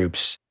 by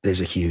troops.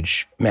 There's a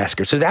huge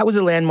massacre. So that was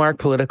a landmark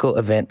political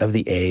event of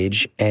the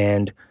age.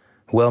 And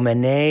while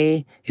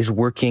Manet is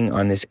working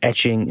on this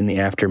etching in the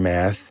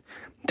aftermath,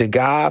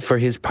 Degas, for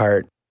his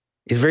part,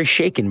 is very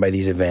shaken by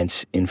these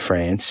events in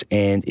France.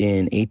 And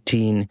in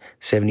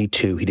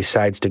 1872, he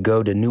decides to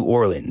go to New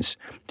Orleans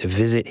to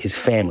visit his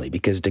family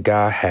because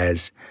Degas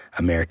has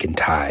American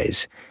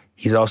ties.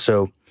 He's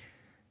also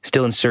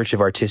still in search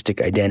of artistic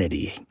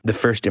identity. The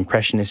first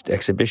Impressionist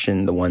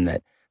exhibition, the one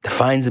that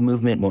defines the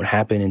movement, won't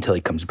happen until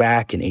he comes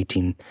back in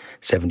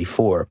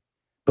 1874.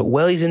 But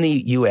while he's in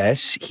the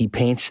U.S., he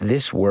paints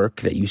this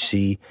work that you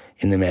see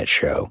in the Met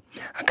show,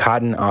 A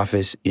Cotton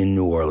Office in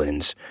New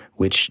Orleans,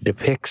 which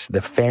depicts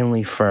the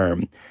family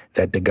firm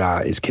that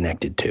Degas is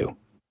connected to.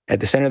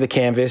 At the center of the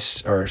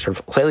canvas, or sort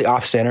of slightly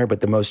off-center,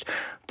 but the most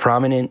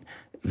prominent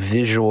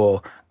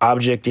visual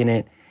object in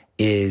it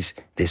is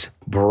this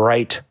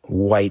bright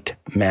white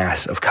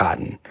mass of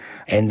cotton.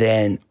 And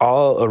then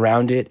all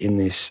around it in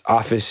this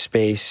office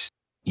space,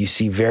 You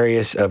see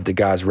various of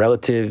Degas'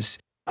 relatives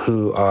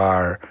who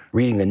are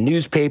reading the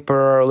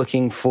newspaper,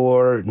 looking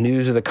for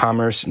news of the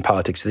commerce and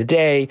politics of the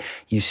day.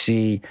 You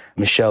see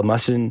Michel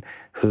Musson,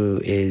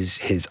 who is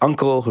his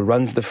uncle, who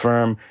runs the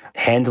firm,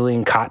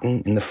 handling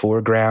cotton in the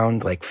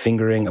foreground, like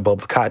fingering a bulb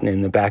of cotton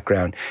in the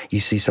background. You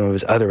see some of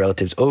his other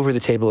relatives over the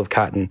table of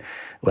cotton,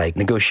 like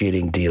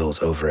negotiating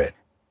deals over it.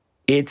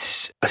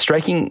 It's a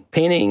striking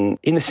painting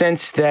in the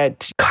sense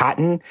that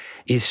cotton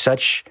is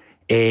such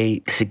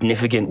a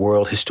significant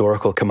world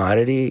historical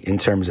commodity in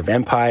terms of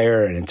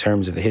empire and in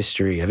terms of the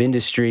history of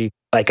industry.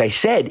 Like I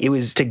said, it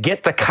was to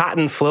get the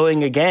cotton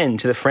flowing again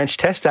to the French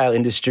textile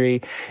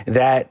industry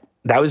that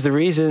was the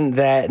reason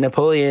that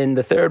Napoleon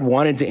III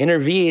wanted to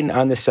intervene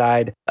on the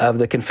side of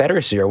the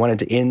Confederacy, or wanted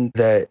to end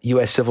the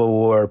U.S. Civil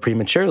War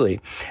prematurely.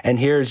 And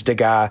here's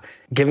Degas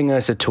giving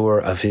us a tour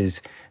of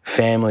his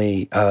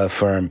family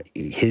firm,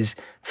 his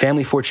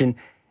family fortune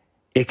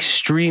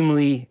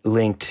extremely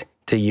linked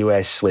to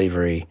U.S.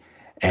 slavery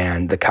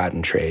and the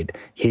cotton trade.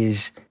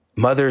 His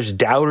mother's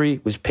dowry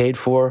was paid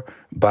for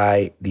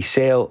by the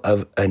sale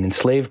of an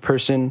enslaved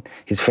person.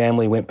 His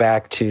family went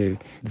back to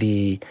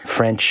the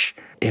French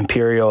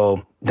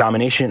imperial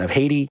domination of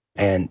Haiti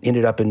and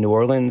ended up in New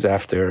Orleans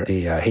after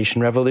the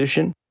Haitian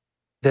Revolution.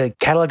 The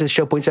catalog of the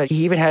show points out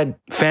he even had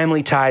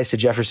family ties to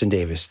Jefferson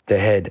Davis, the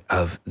head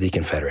of the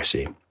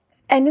Confederacy.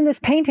 And in this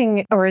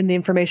painting, or in the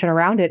information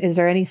around it, is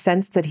there any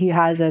sense that he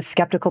has a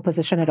skeptical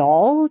position at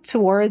all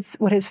towards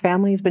what his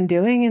family's been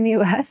doing in the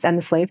U.S. and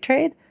the slave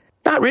trade?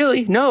 Not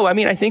really, no. I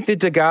mean, I think that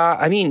Degas,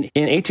 in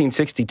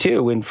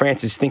 1862, when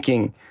France is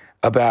thinking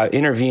about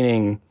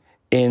intervening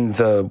in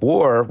the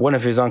war, one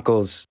of his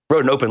uncles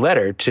wrote an open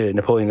letter to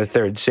Napoleon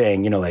III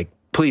saying,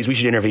 please, we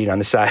should intervene on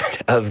the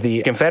side of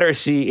the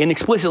Confederacy in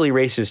explicitly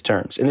racist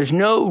terms. And there's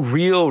no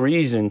real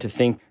reason to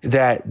think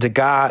that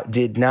Degas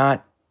did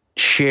not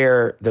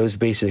share those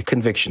basic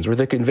convictions, were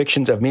the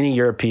convictions of many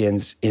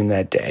Europeans in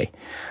that day.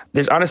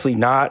 There's honestly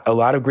not a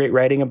lot of great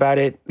writing about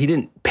it. He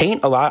didn't paint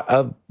a lot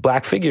of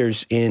black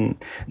figures in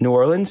New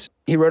Orleans.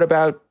 He wrote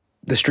about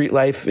the street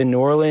life in New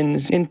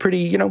Orleans in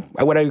pretty,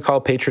 what I would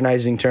call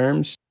patronizing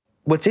terms.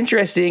 What's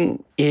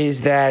interesting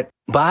is that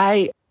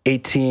by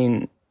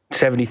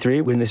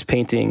 1873, when this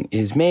painting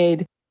is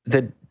made,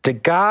 the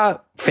Degas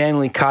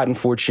family cotton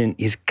fortune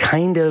is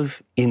kind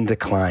of in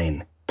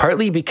decline.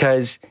 Partly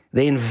because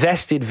they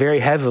invested very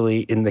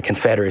heavily in the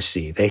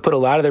Confederacy. They put a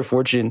lot of their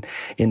fortune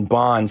in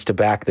bonds to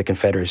back the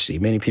Confederacy.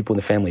 Many people in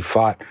the family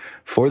fought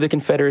for the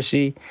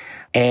Confederacy,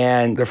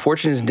 and their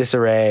fortune is in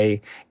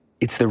disarray.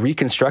 It's the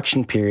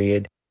Reconstruction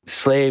period.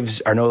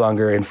 Slaves are no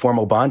longer in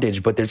formal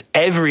bondage, but there's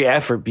every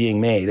effort being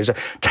made. There's a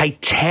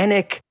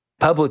titanic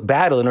public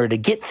battle in order to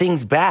get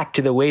things back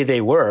to the way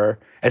they were,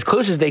 as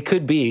close as they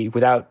could be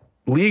without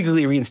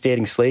legally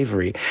reinstating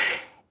slavery.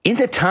 In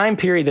the time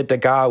period that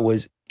Degas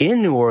was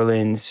in New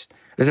Orleans,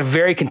 there's a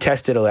very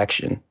contested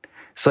election.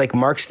 It's like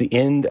marks the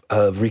end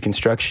of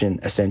Reconstruction,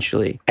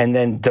 essentially. And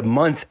then the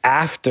month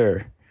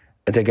after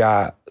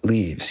Degas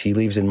leaves, he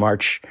leaves in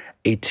March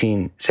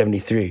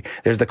 1873,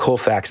 there's the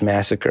Colfax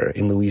Massacre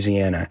in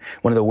Louisiana,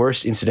 one of the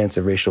worst incidents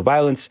of racial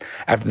violence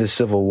after the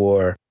Civil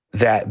War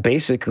that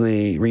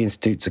basically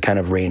reinstitutes a kind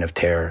of reign of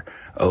terror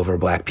over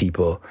Black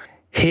people.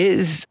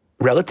 His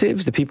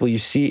relatives, the people you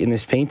see in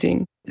this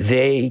painting,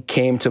 they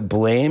came to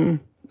blame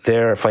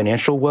their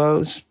financial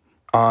woes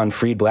on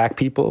freed Black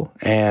people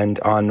and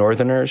on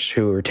Northerners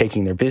who were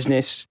taking their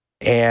business,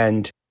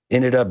 and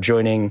ended up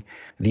joining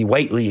the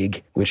White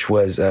League, which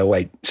was a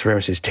white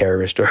supremacist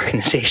terrorist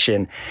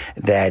organization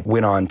that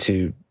went on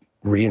to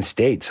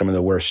reinstate some of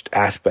the worst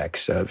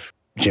aspects of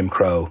Jim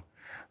Crow,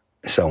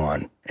 so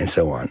on and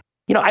so on.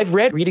 I've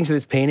read readings of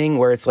this painting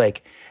where it's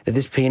like that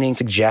this painting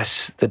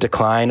suggests the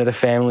decline of the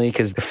family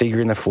because the figure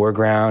in the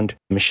foreground,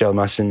 Michel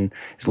Musson,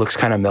 looks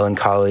kind of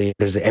melancholy.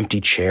 There's an empty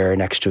chair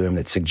next to him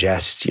that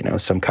suggests,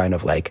 some kind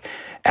of like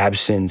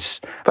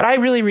absence. But I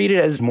really read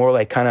it as more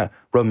like kind of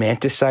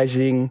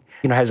romanticizing,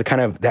 has a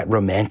kind of that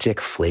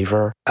romantic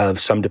flavor of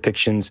some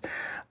depictions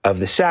of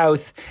the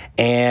South.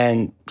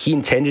 And he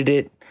intended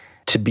it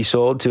to be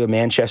sold to a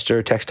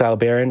Manchester textile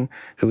baron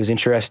who was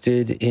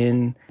interested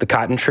in the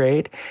cotton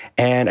trade.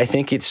 And I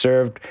think it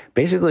served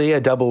basically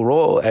a double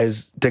role,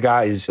 as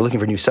Degas is looking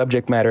for new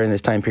subject matter in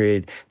this time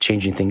period,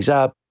 changing things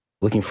up,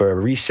 looking for a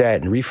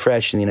reset and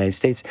refresh in the United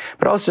States.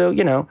 But also,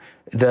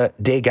 the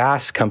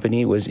Degas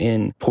company was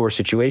in poor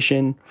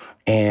situation.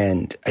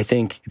 And I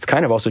think it's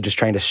kind of also just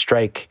trying to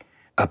strike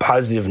a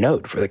positive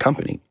note for the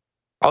company.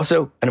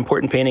 Also, an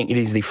important painting, it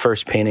is the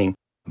first painting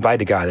by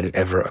Degas that is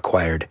ever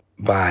acquired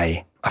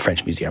by a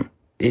French museum.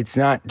 It's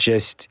not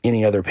just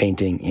any other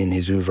painting in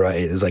his oeuvre.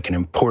 It is like an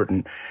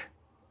important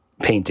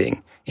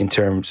painting in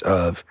terms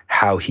of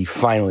how he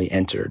finally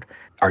entered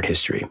art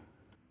history.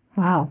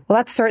 Wow. Well,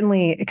 that's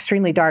certainly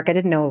extremely dark. I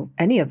didn't know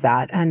any of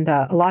that, and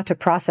a lot to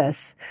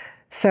process.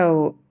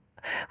 So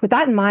with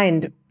that in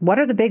mind, what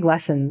are the big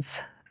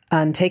lessons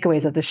and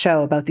takeaways of the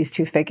show about these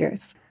two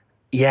figures?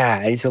 Yeah,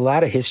 it's a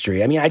lot of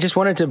history. I just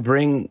wanted to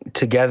bring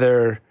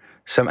together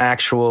some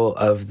actual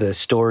of the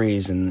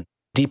stories and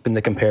deepen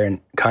the compare and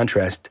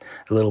contrast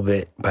a little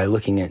bit by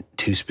looking at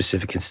two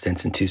specific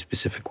incidents and two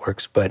specific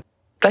works. But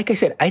like I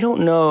said, I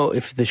don't know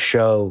if the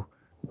show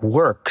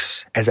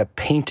works as a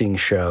painting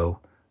show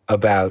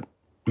about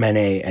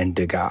Manet and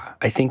Degas.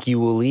 I think you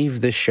will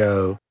leave the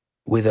show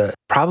with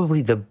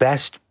probably the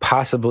best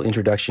possible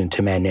introduction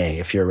to Manet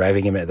if you're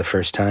arriving at him at the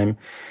first time,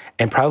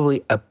 and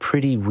probably a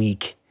pretty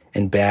weak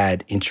and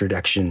bad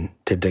introduction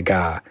to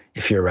Degas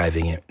if you're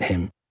arriving at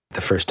him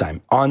the first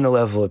time, on the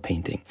level of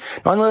painting.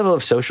 On the level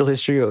of social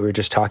history, what we were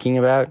just talking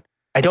about,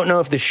 I don't know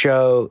if the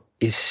show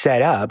is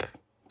set up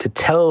to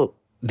tell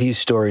these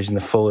stories in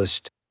the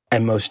fullest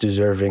and most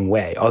deserving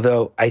way.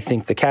 Although I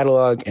think the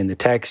catalog and the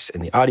text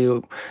and the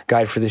audio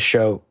guide for this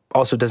show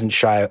also doesn't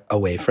shy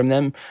away from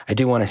them. I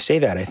do want to say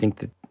that. I think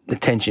that the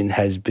tension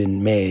has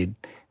been made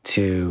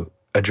to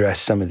address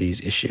some of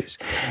these issues.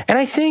 And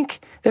I think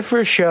that for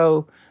a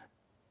show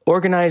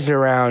organized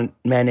around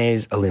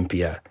Manet's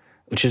Olympia,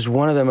 which is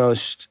one of the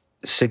most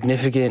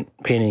significant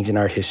paintings in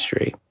art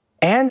history,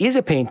 and is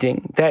a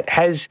painting that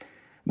has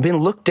been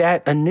looked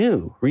at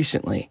anew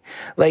recently.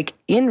 Like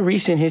in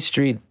recent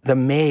history, the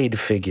maid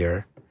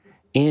figure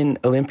in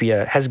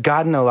Olympia has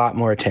gotten a lot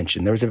more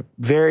attention. There was a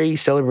very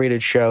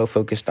celebrated show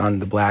focused on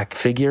the Black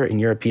figure in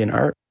European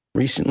art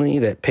recently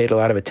that paid a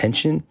lot of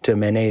attention to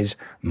Manet's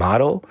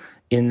model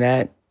in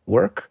that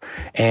work,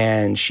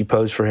 and she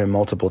posed for him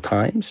multiple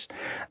times.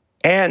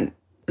 And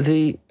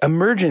the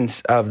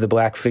emergence of the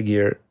Black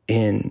figure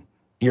in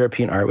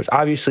European art was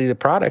obviously the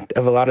product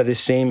of a lot of this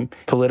same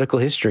political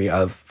history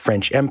of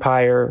French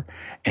Empire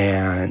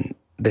and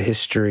the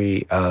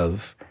history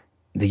of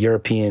the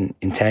European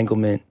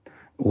entanglement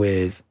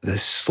with the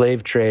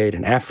slave trade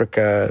in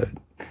Africa,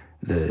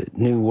 the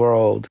New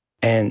World,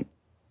 and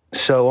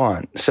so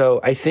on. So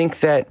I think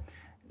that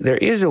there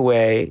is a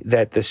way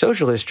that the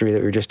social history that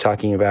we were just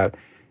talking about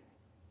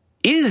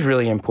is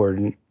really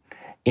important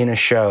in a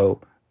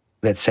show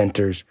that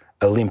centers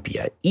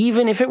Olympia,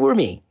 even if it were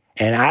me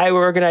and I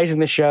were organizing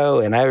the show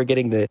and I were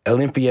getting the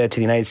Olympia to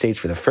the United States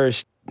for the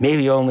first,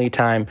 maybe only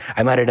time.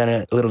 I might have done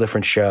a little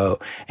different show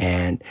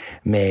and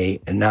may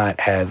not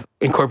have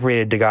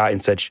incorporated Degas in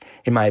such,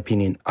 in my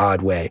opinion,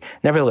 odd way.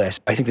 Nevertheless,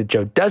 I think that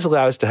Joe does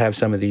allow us to have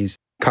some of these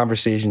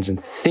conversations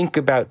and think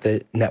about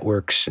the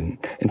networks and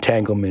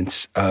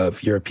entanglements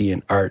of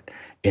European art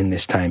in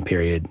this time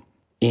period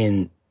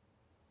in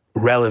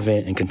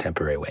relevant and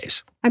contemporary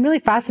ways. I'm really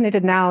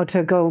fascinated now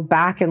to go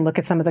back and look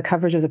at some of the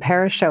coverage of the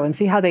Paris show and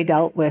see how they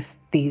dealt with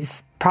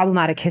these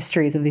problematic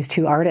histories of these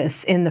two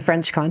artists in the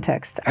French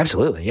context.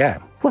 Absolutely, yeah.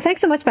 Well,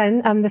 thanks so much,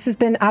 Ben. This has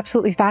been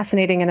absolutely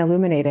fascinating and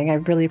illuminating. I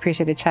really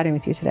appreciated chatting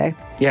with you today.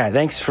 Yeah,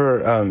 thanks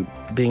for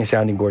being a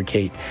sounding board,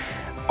 Kate.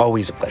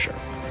 Always a pleasure.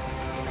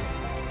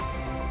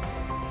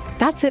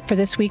 That's it for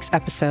this week's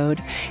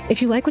episode.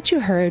 If you like what you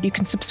heard, you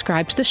can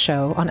subscribe to the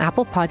show on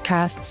Apple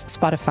Podcasts,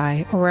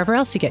 Spotify, or wherever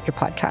else you get your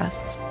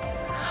podcasts.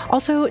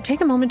 Also,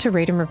 take a moment to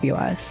rate and review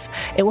us.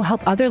 It will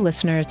help other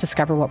listeners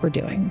discover what we're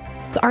doing.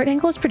 The Art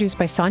Angle is produced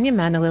by Sonia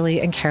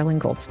Manalili and Carolyn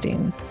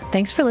Goldstein.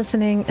 Thanks for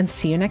listening, and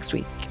see you next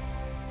week.